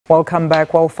Welcome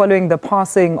back. Well, following the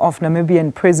passing of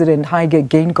Namibian President Heige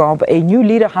Geingob, a new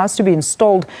leader has to be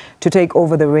installed to take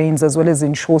over the reins as well as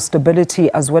ensure stability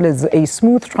as well as a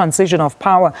smooth transition of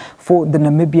power for the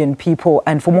Namibian people.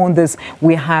 And for more on this,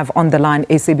 we have on the line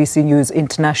SABC News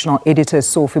International Editor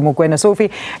Sophie Mokoena.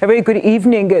 Sophie, a very good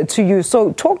evening to you.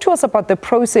 So talk to us about the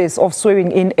process of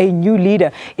swearing in a new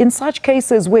leader in such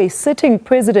cases where a sitting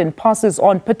president passes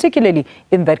on, particularly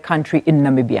in that country, in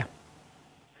Namibia.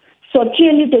 So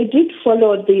clearly they did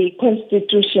follow the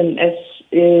constitution as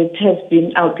it has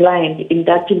been outlined in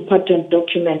that important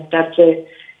document, that's a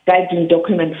guiding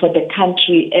document for the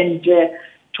country. And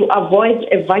to avoid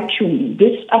a vacuum,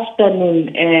 this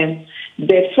afternoon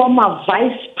the former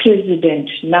Vice President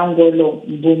Nangolo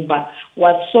Mbumba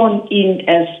was sworn in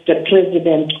as the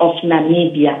President of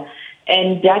Namibia.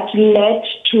 And that led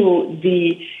to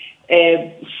the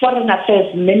Foreign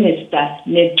Affairs Minister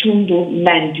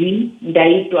Nandi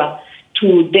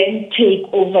to then take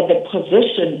over the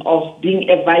position of being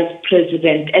a vice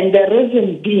president. And the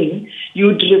reason being,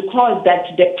 you'd recall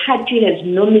that the party has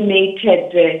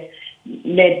nominated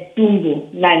Nandi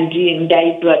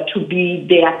to be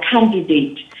their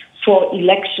candidate for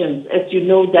elections. As you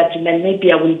know, that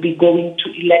Namibia will be going to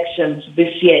elections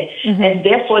this year. And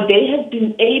therefore, they have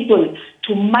been able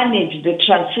to manage the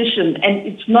transition. And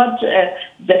it's not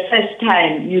the first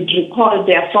time. You'd recall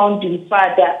their founding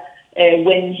father,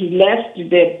 when he left,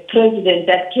 the president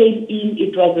that came in,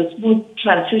 it was a smooth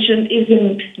transition.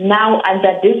 Even now,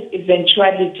 under this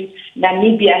eventuality,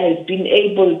 Namibia has been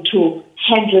able to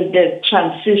handle the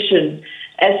transition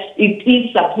as it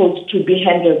is supposed to be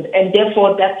handled. And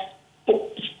therefore, that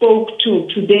spoke to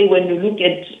today, when you look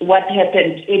at what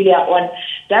happened earlier on,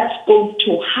 that spoke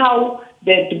to how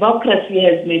the democracy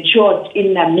has matured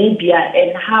in Namibia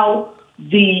and how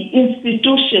the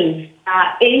institutions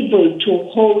are able to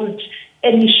hold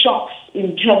any shocks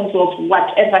in terms of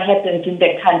whatever happens in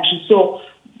the country. So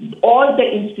all the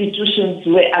institutions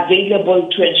were available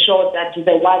to ensure that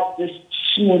there was this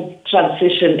smooth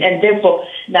transition. And therefore,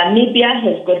 Namibia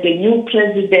has got a new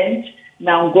president,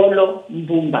 Nangolo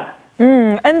Mbumba.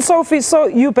 And Sophie, so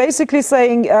you're basically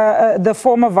saying the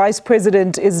former vice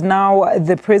president is now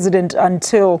the president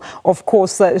until, of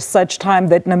course, such time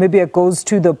that Namibia goes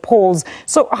to the polls.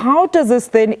 So how does this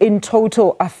then in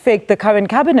total affect the current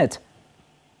cabinet?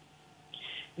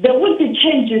 There will be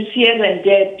changes here and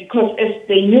there because as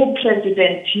the new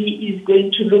president, he is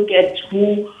going to look at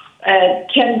who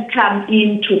can come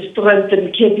in to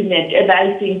strengthen cabinet. And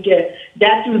I think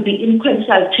that will be in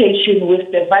consultation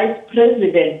with the vice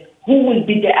president, who will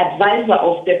be the advisor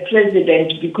of the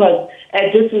president, because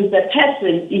this is the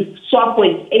person, if SWAPO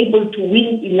is able to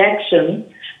win elections,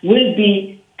 will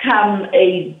become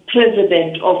a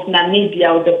president of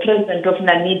Namibia or the president of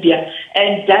Namibia.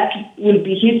 And that will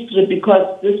be history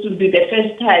because this will be the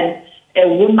first time a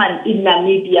woman in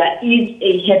Namibia is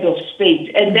a head of state.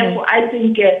 And therefore, I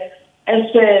think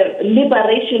as a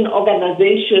liberation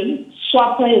organization,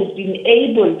 SWAPO has been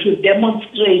able to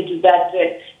demonstrate that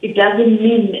it doesn't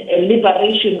mean a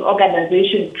liberation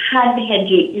organization can't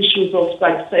handle issues of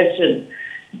succession,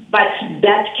 but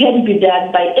that can be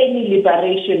done by any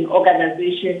liberation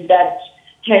organization that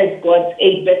has got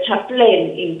a better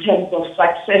plan in terms of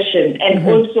succession. And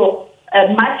also,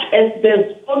 much as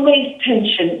there's always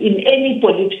tension in any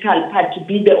political party,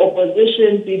 be the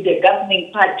opposition, be the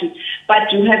governing party,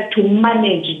 but you have to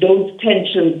manage those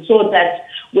tensions so that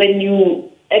when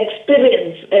you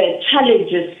experience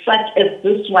challenges such as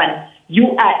this one,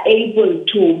 you are able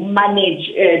to manage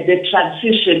the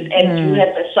transition and you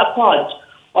have the support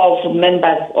of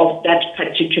members of that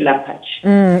particular party.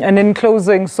 And in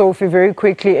closing, Sophie, very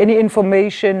quickly, any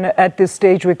information at this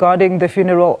stage regarding the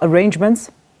funeral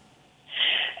arrangements?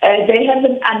 They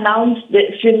haven't announced the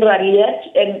funeral yet,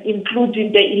 and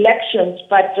including the elections,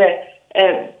 but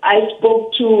I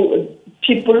spoke to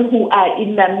people who are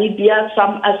in Namibia.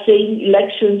 Some are saying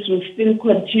elections will still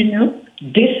continue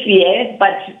this year,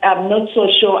 but I'm not so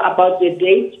sure about the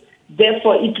date.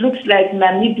 Therefore, it looks like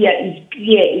Namibia is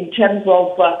clear in terms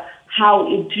of how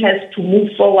it has to move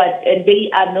forward, and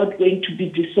they are not going to be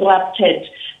disrupted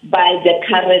by the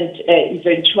current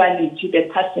eventuality, the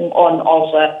passing on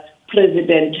of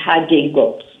President Heige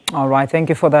Geingob. All right, thank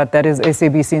you for that. That is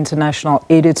SABC International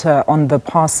Editor on the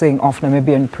passing of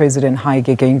Namibian President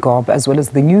Heige Geingob, as well as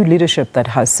the new leadership that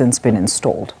has since been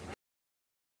installed.